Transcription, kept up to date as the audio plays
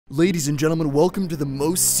Ladies and gentlemen, welcome to the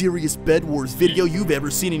most serious Bedwars video you've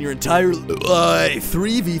ever seen in your entire life.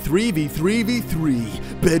 3v3v3v3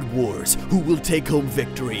 Bedwars. Who will take home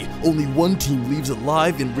victory? Only one team leaves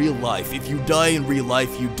alive in real life. If you die in real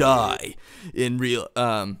life, you die.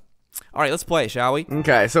 Alright, let's play, shall we?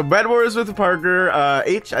 Okay, so Bedwars with Parker.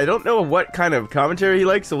 H, I don't know what kind of commentary he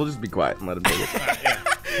likes, so we'll just be quiet and let him do it. Yeah.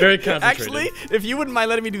 Very concentrated. Actually, if you wouldn't mind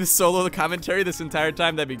letting me do the solo commentary this entire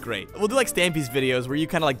time, that'd be great. We'll do like Stampy's videos where you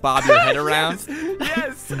kind of like bob your head around.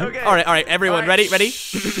 Yes, okay. Alright, everyone, ready?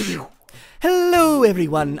 Hello,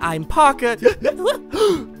 everyone, I'm Parker.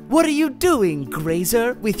 What are you doing,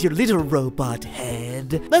 Graser, with your little robot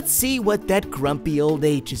head? Let's see what that grumpy old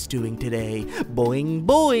H is doing today. Boing,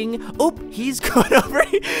 boing. Oh, he's gone over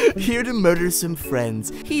here to murder some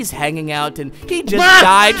friends. He's hanging out and he just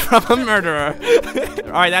died from a murderer.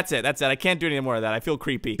 Alright, that's it. I can't do any more of that. I feel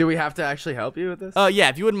creepy. Do we have to actually help you with this? Yeah,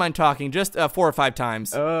 if you wouldn't mind talking, just 4 or 5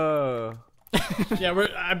 times. Oh. Yeah,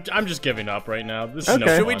 I'm just giving up right now. This is Okay. no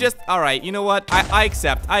fun. Should we just, alright, you know what? I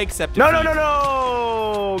accept.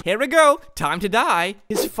 No! Here we go. Time to die.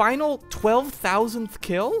 His final 12,000th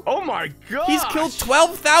kill? Oh my god! He's killed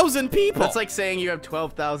 12,000 people. That's like saying you have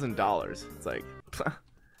 $12,000. It's like...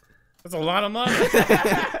 That's a lot of money.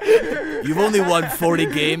 You've only won 40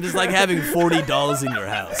 games. It's like having $40 in your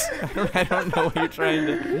house. I don't know what you're trying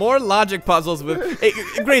to... More logic puzzles with... Hey,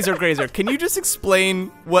 Graser, can you just explain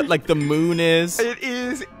what, like, the moon is? It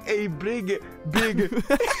is a big...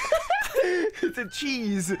 It's a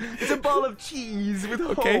cheese. It's a ball of cheese with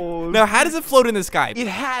holes. Now, how does it float in the sky? It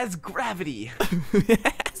has gravity.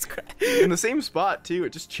 In the same spot, too.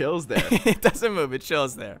 It just chills there. It doesn't move. It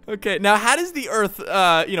chills there. Okay, now how does the Earth,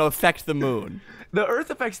 affect the moon? The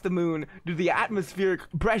Earth affects the moon due to the atmospheric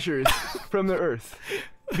pressures from the Earth.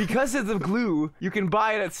 Because of the glue, you can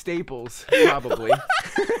buy it at Staples, probably.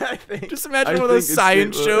 I think. Just imagine one of those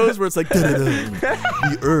science shows where it's like,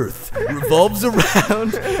 the Earth revolves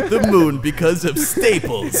around the moon because of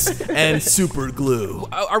staples and super glue.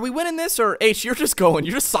 Are we winning this, or H? You're just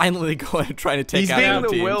silently going and trying to take out being our the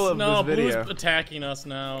teams. will of No, this video. Blue's attacking us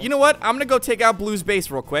now. You know what? I'm gonna go take out Blue's base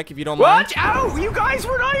real quick, if you don't mind. Watch out! You guys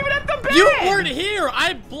were not even at the bed! You weren't here!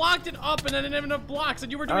 I blocked it up and I didn't have enough blocks and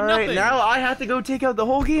you were doing Alright, nothing. now I have to go take out the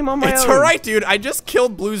whole game on my It's own. alright, dude. I just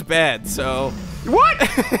killed Blue's bed, so. What?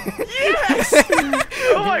 Yes!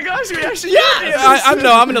 Oh my gosh, we actually I'm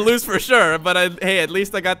gonna lose for sure, but hey, at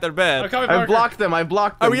least I got their bed. Okay, I Parker. blocked them. I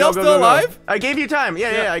blocked them. Are we all still alive? I gave you time.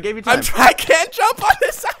 Yeah, I gave you time. I can't jump on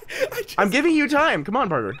this side. I'm giving you time. Come on,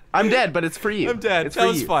 Parker. I'm dead, but it's for you. I'm dead. It's That for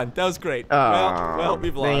was you. fun. That was great. Aw, Well,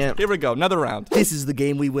 we've dang lost. it. Here we go. Another round. This is the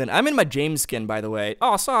game we win. I'm in my James skin, by the way.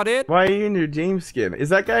 Oh, saw it. Why are you in your James skin? Is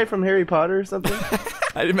that guy from Harry Potter or something?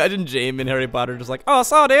 I'd imagine James and Harry Potter just like, oh,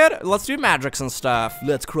 saw it. Let's do magics and stuff.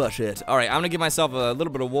 Let's crush it. All right, I'm gonna give myself a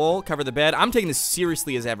little bit of wool, cover the bed. I'm taking this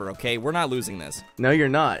seriously as ever, okay? We're not losing this. No, you're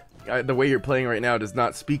not. The way you're playing right now does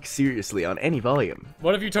not speak seriously on any volume.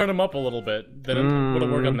 What if you turn them up a little bit? Then would it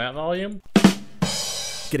work on that volume?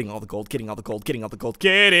 Getting all the gold, getting all the gold, getting all the gold,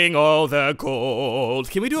 getting all the gold.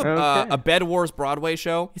 Can we do a Bed Wars Broadway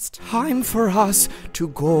show? It's time for us to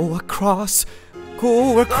go across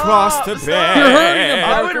the bed.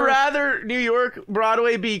 I would rather New York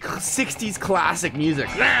Broadway be 60s classic music.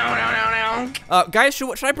 Guys,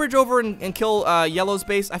 should I bridge over and kill Yellow's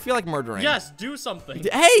base? I feel like murdering. Yes, do something.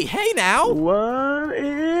 Hey now. One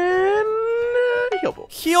in heel pull.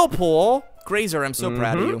 Heel pull. Graser, I'm so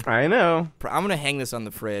proud of you. I know. I'm gonna hang this on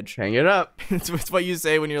the fridge. Hang it up. It's what you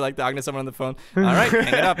say when you're like talking to someone on the phone. All right,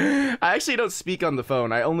 hang it up. I actually don't speak on the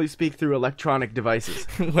phone. I only speak through electronic devices.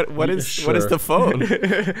 What is the phone?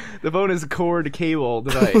 The phone is a cord cable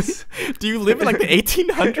device. Do you live in like the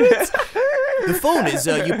 1800s? The phone is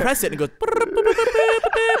you press it and it goes.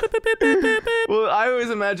 Well, I was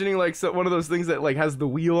imagining like one of those things that like has the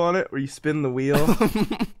wheel on it, where you spin the wheel.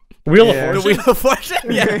 Wheel of The Fortune? Wheel of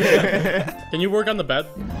Fortune. Yeah. Can you work on the bed?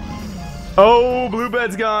 Oh, blue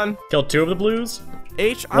bed's gone. Kill 2 of the blues?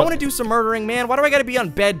 H, I want to do some murdering, man. Why do I gotta be on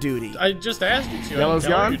bed duty? I just asked you to. Yellow's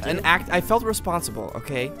gone? I felt responsible,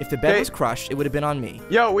 okay? If the bed was crushed, it would have been on me.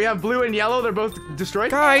 Yo, we have blue and yellow. They're both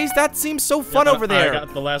destroyed. Guys, that seems so fun over I there.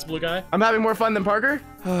 got the last blue guy. I'm having more fun than Parker.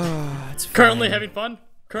 It's Currently having fun.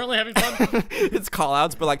 Currently having fun. It's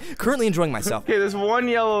call-outs, but like currently enjoying myself. Okay, there's one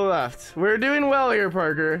yellow left. We're doing well here,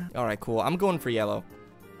 Parker. All right, cool. I'm going for yellow.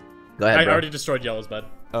 Go ahead, I bro. already destroyed Yellow's bed.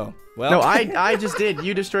 Oh, well. No, I just did.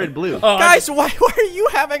 You destroyed blue. Oh, Guys, why are you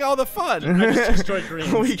having all the fun? I just destroyed green.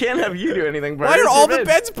 We can't have you do anything, Brian. Why are It's all your the bed.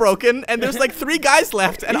 beds broken and there's like 3 guys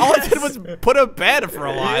left and all I did was put a bed for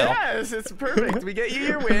a while? Yes, it's perfect. We get you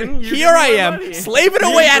your win. You Here give I me more am, money. slaving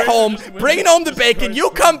away at home, Just bringing home the bacon. You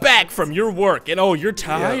come back from your work, and oh, you're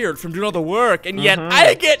tired from doing all the work, and yet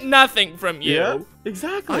I get nothing from you. Yeah,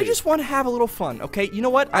 exactly. I just want to have a little fun, okay? You know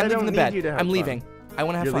what? I'm leaving don't the need bed. you to have I'm fun. leaving. I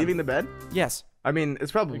want to have You're fun. leaving the bed? Yes. I mean,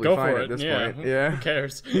 it's probably Go fine for at it. this Yeah. point. Yeah. Who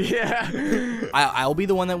cares? Yeah. I'll be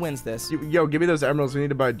the one that wins this. Yo, give me those emeralds. We need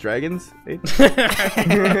to buy dragons.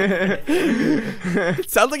 It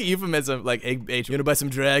sounds like a euphemism, like, hey, you gonna buy some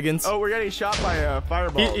dragons? Oh, we're getting shot by a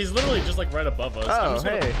fireball. He's literally just like right above us. I'm Oh, just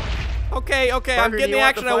gonna- hey. Okay, I'm Parker, do getting you the want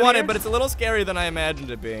action the I fun wanted, here? but it's a little scarier than I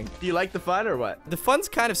imagined it being. Do you like the fun or what? The fun's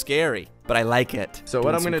kind of scary, but I like it. So what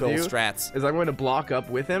Doing I'm some gonna cool do strats. is I'm going to block up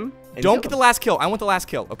with him. And Don't kill get the him. last kill. I want the last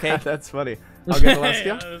kill, okay? That's funny. I'll get the last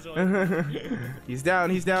Yeah, kill. that's what- He's down.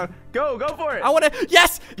 He's down. Go for it. I want to.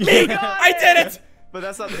 Yes, me. got I did it. But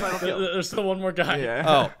that's not the final kill. There's still one more guy.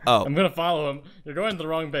 Yeah. Oh. I'm gonna follow him. You're going to the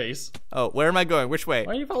wrong base. Oh, where am I going? Which way?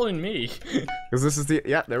 Why are you following me? Because this is the.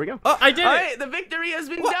 Yeah, there we go. Oh, I did All it! right, the victory has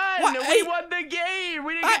been What? done. What? We Hey. won the game.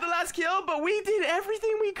 We didn't get the last kill, but we did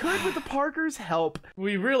everything we could with the Parker's help.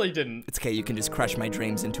 We really didn't. It's okay. You can just crush my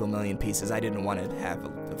dreams into a million pieces. I didn't want to have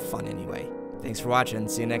fun anyway. Thanks for watching.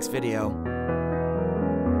 See you next video.